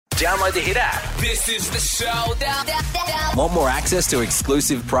Download the Hit app. This is the showdown. Want more access to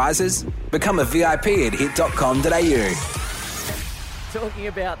exclusive prizes? Become a VIP at hit.com.au. Talking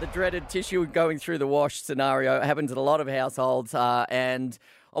about the dreaded tissue going through the wash scenario. It happens in a lot of households, and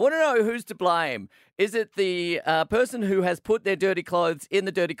I want to know who's to blame. Is it the person who has put their dirty clothes in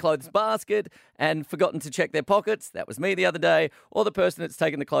the dirty clothes basket and forgotten to check their pockets? That was me the other day. Or the person that's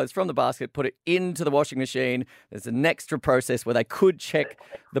taken the clothes from the basket, put it into the washing machine. There's an extra process where they could check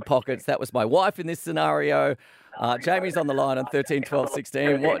the pockets. That was my wife in this scenario. Jamie's on the line on 13 12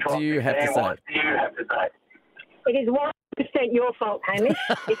 16. What do you have to say? It is 100% your fault, Hamish.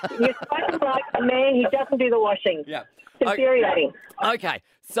 You're spoken like a man who doesn't do the washing. Yeah. It's infuriating. Okay,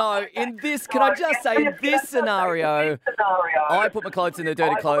 so in this, can I just say, in this scenario, I put my clothes in the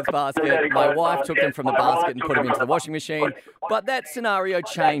dirty clothes basket. My wife took them from the basket and put them into the washing machine. But that scenario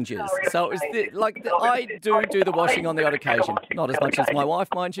changes. So I do the washing on the odd occasion. Not as much as my wife,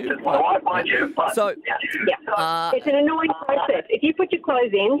 mind you. So, it's an annoying process. If you put your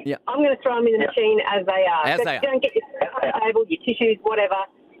clothes in, I'm going to throw them in the machine as they are. As they are. Don't get your stuff on the table, your tissues, whatever.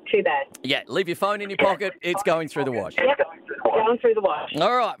 Too bad. Yeah, leave your phone in your pocket. It's going through the wash. Yep, going through the wash.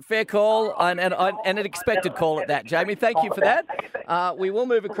 All right, fair call and an expected call at that, Jamie. Thank you for that. We will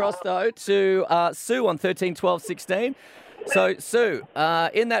move across, though, to Sue on 13 12 16. So, Sue,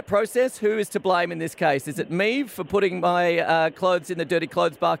 in that process, who is to blame in this case? Is it me for putting my clothes in the dirty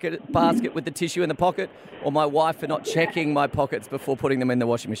clothes basket with the tissue in the pocket, or my wife for not checking my pockets before putting them in the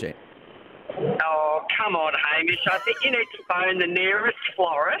washing machine? Oh, come on, Hamish. I think you need to phone the nearest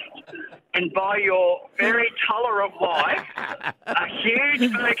florist and buy your very tolerant wife a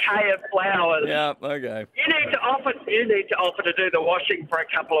huge bouquet of flowers. Yeah, okay. You need to offer to do the washing for a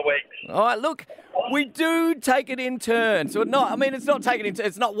couple of weeks. All right, look, we do take it in turns. So it's not taken in turns.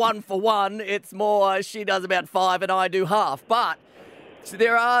 It's not 1 for 1. It's more she does about 5 and I do half. But so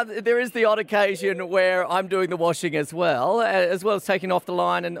there is the odd occasion where I'm doing the washing as well as taking off the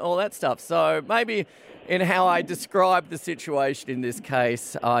line and all that stuff. So maybe in how I describe the situation in this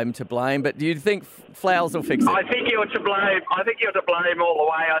case, I'm to blame. But do you think Flowers will fix it? I think you're to blame. I think you're to blame all the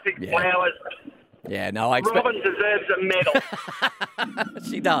way. I think Flowers. Yeah, no, I expect... Robin deserves a medal.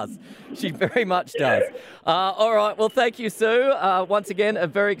 She does. She very much does. All right. Well, thank you, Sue. Once again, a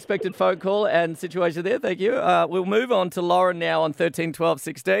very expected phone call and situation there. Thank you. We'll move on to Lauren now on 13 12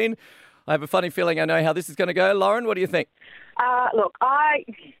 16. I have a funny feeling I know how this is going to go. Lauren, what do you think? Look, I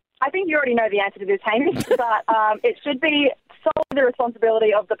think you already know the answer to this, Hamish, but it should be solely the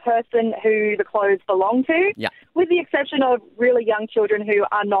responsibility of the person who the clothes belong to, with the exception of really young children who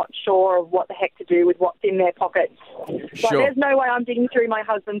are not sure of what the heck to do with what's in their pockets. But there's no way I'm digging through my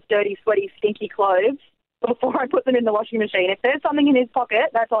husband's dirty, sweaty, stinky clothes before I put them in the washing machine. If there's something in his pocket,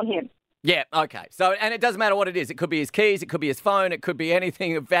 that's on him. Yeah, okay. So, and it doesn't matter what it is. It could be his keys, it could be his phone, it could be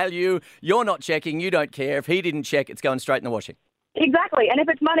anything of value. You're not checking, you don't care. If he didn't check, it's going straight in the washing. Exactly, and if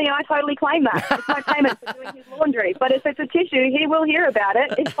it's money, I totally claim that. It's my payment for doing his laundry. But if it's a tissue, he will hear about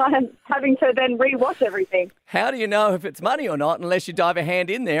it if I'm having to then re-wash everything. How do you know if it's money or not unless you dive a hand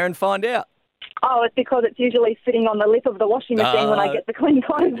in there and find out? Oh, it's because it's usually sitting on the lip of the washing machine when I get the clean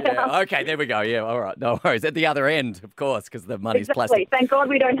clothes out. Okay, there we go. Yeah, all right. No worries. At the other end, of course, because the money's plastic. Thank God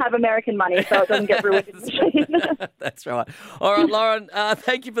we don't have American money, so it doesn't get ruined in the machine. That's right. All right, Lauren,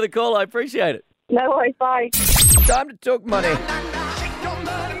 thank you for the call. I appreciate it. No worries. Bye. Time to talk money.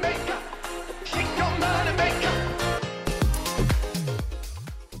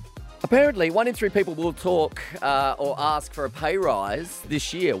 Apparently, 1 in 3 people will talk or ask for a pay rise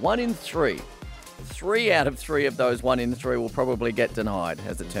this year. 1 in 3. 3 out of 3 of those 1 in 3 will probably get denied,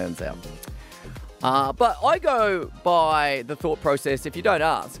 as it turns out. But I go by the thought process, if you don't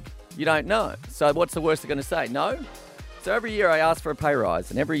ask, you don't know. So what's the worst they're going to say? No? So every year I ask for a pay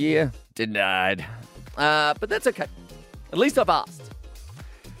rise, and every year, denied. But that's okay. At least I've asked.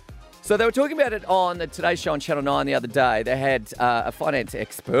 So they were talking about it on the Today Show on Channel 9 the other day. They had a finance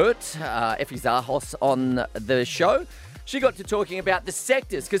expert, Effie Zahos, on the show. She got to talking about the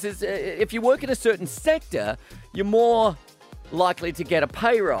sectors, because if you work in a certain sector, you're more likely to get a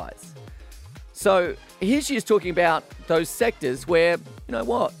pay rise. So here she is talking about those sectors where, you know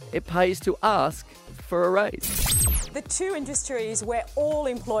what, it pays to ask for a raise. The 2 industries where all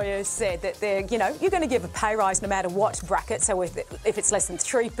employers said that they're, you're going to give a pay rise no matter what bracket. So if it's less than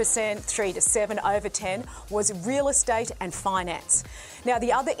 3%, 3 to 7, over 10, was real estate and finance. Now,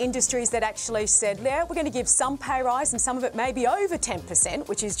 the other industries that actually said, yeah, we're going to give some pay rise and some of it may be over 10%,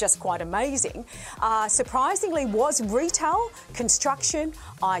 which is just quite amazing, surprisingly was retail, construction,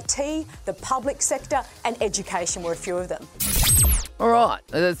 IT, the public sector and education were a few of them. All right.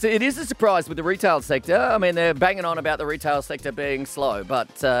 It is a surprise with the retail sector. I mean, they're banging on about the retail sector being slow,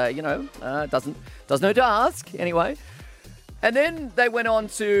 but, doesn't hurt to ask anyway. And then they went on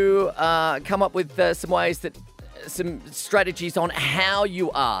to come up with some strategies on how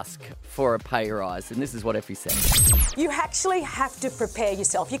you ask for a pay rise. And this is what Effie said. You actually have to prepare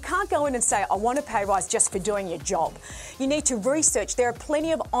yourself. You can't go in and say, I want a pay rise just for doing your job. You need to research. There are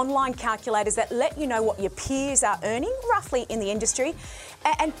plenty of online calculators that let you know what your peers are earning roughly in the industry.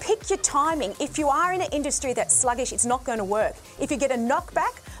 And pick your timing. If you are in an industry that's sluggish, it's not going to work. If you get a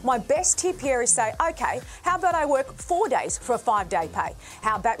knockback, my best tip here is say, okay, how about I work 4 days for a 5-day pay?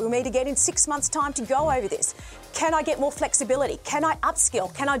 How about we meet again in 6 months' time to go over this? Can I get more flexibility? Can I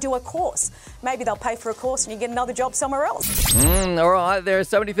upskill? Can I do a course? Maybe they'll pay for a course and you get another job somewhere else. All right, there are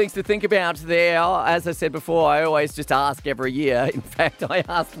so many things to think about there. As I said before, I always just ask every year. In fact, I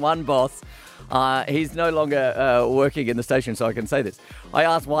asked one boss. He's no longer working in the station, so I can say this. I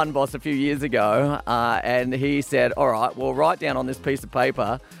asked one boss a few years ago, and he said, all right, well, write down on this piece of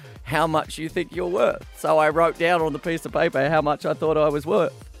paper how much you think you're worth. So I wrote down on the piece of paper how much I thought I was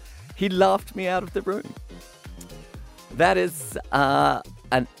worth. He laughed me out of the room. That is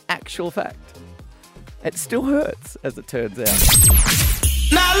an actual fact. It still hurts, as it turns out.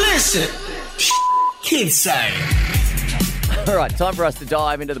 Now listen, kids say. All right, time for us to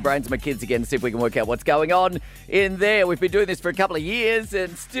dive into the brains of my kids again and see if we can work out what's going on in there. We've been doing this for a couple of years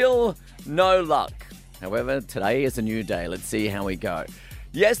and still no luck. However, today is a new day. Let's see how we go.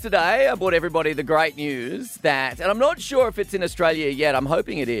 Yesterday, I brought everybody the great news that, and I'm not sure if it's in Australia yet, I'm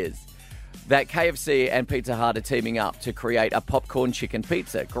hoping it is, that KFC and Pizza Hut are teaming up to create a popcorn chicken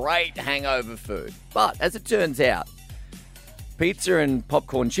pizza. Great hangover food. But as it turns out, pizza and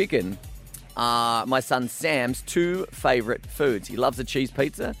popcorn chicken are my son Sam's two favourite foods. He loves a cheese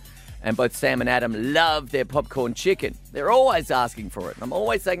pizza, and both Sam and Adam love their popcorn chicken. They're always asking for it. I'm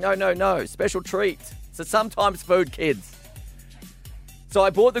always saying, no, special treat. It's a sometimes food, kids. So I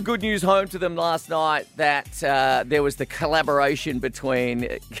brought the good news home to them last night that there was the collaboration between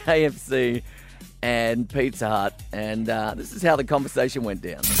KFC and Pizza Hut, and this is how the conversation went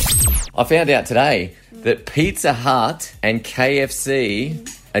down. I found out today that Pizza Hut and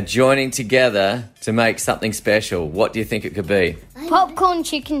KFC are joining together to make something special. What do you think it could be? Popcorn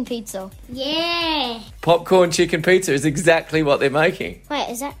chicken pizza. Yeah. Popcorn chicken pizza is exactly what they're making. Wait,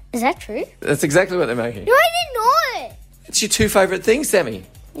 is that true? That's exactly what they're making. No, I didn't know it. It's your two favourite things, Sammy.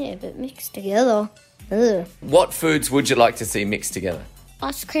 Yeah, but mixed together. Ugh. What foods would you like to see mixed together?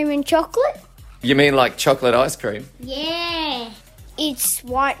 Ice cream and chocolate. You mean like chocolate ice cream? Yeah. It's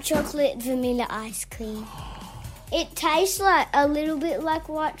white chocolate vanilla ice cream. It tastes like a little bit like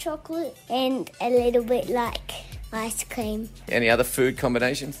white chocolate and a little bit like ice cream. Any other food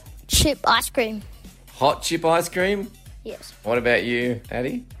combinations? Chip ice cream. Hot chip ice cream? Yes. What about you,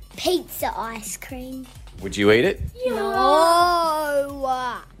 Addie? Pizza ice cream. Would you eat it? No.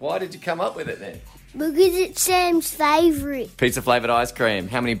 Why did you come up with it then? Because it's Sam's favourite. Pizza flavoured ice cream.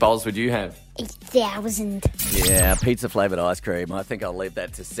 How many bowls would you have? 1,000. Yeah, pizza flavoured ice cream. I think I'll leave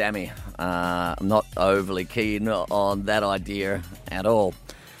that to Sammy. I'm not overly keen on that idea at all.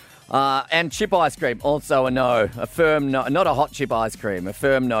 And chip ice cream, also a no. A firm no. Not a hot chip ice cream. A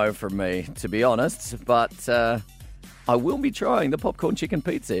firm no from me, to be honest. But I will be trying the popcorn chicken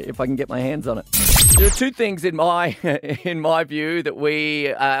pizza if I can get my hands on it. There are two things in my view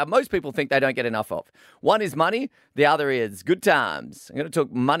that most people think they don't get enough of. One is money. The other is good times. I'm going to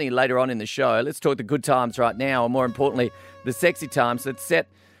talk money later on in the show. Let's talk the good times right now, and more importantly, the sexy times. Let's set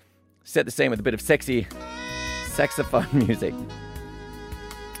the scene with a bit of sexy saxophone music.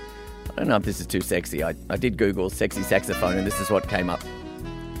 I don't know if this is too sexy. I did Google sexy saxophone, and this is what came up.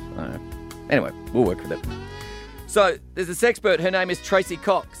 Anyway, we'll work with it. So there's a sexpert. Her name is Tracy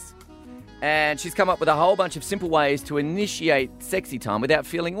Cox. And she's come up with a whole bunch of simple ways to initiate sexy time without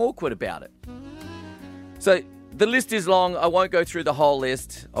feeling awkward about it. So the list is long. I won't go through the whole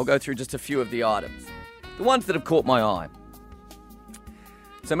list. I'll go through just a few of the items. The ones that have caught my eye.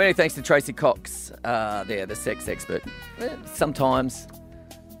 So many thanks to Tracy Cox, the sex expert. Sometimes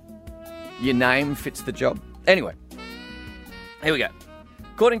your name fits the job. Anyway, here we go.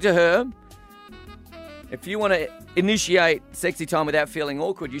 According to her, if you want to initiate sexy time without feeling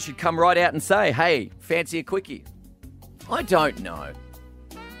awkward, you should come right out and say, hey, fancy a quickie? I don't know.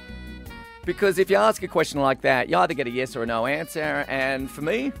 Because if you ask a question like that, you either get a yes or a no answer, and for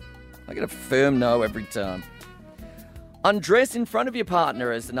me, I get a firm no every time. Undress in front of your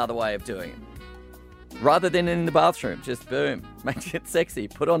partner is another way of doing it. Rather than in the bathroom, just boom, make it sexy,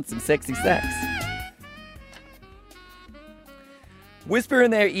 put on some sexy sax. Whisper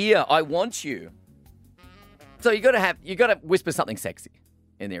in their ear, I want you. So you got to whisper something sexy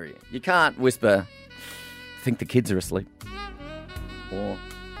in their ear. You can't whisper, "I think the kids are asleep," or,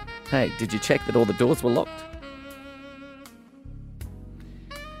 "Hey, did you check that all the doors were locked?"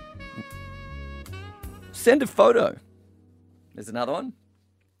 Send a photo. There's another one.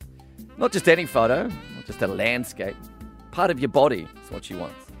 Not just any photo, not just a landscape. Part of your body is what she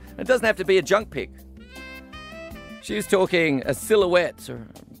wants. It doesn't have to be a junk pic. She was talking a silhouette or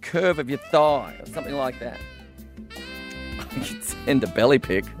a curve of your thigh or something like that. You can send a belly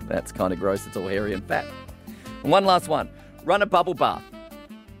pic. That's kind of gross. It's all hairy and fat. And one last one. Run a bubble bath.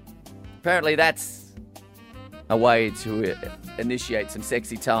 Apparently that's a way to initiate some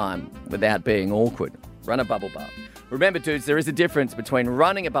sexy time without being awkward. Run a bubble bath. Remember, dudes, there is a difference between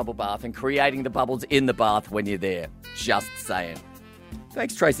running a bubble bath and creating the bubbles in the bath when you're there. Just saying.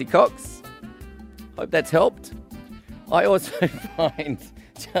 Thanks, Tracy Cox. Hope that's helped. I also find,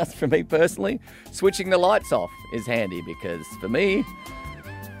 just for me personally, switching the lights off is handy because for me,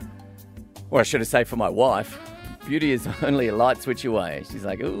 or I should have said for my wife, beauty is only a light switch away. She's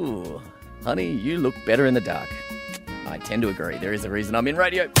like, "Ooh, honey, you look better in the dark." I tend to agree. There is a reason I'm in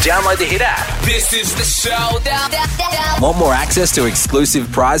radio. Download the Hit app. This is the showdown. Want more access to exclusive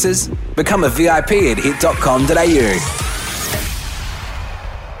prizes? Become a VIP at hit.com.au.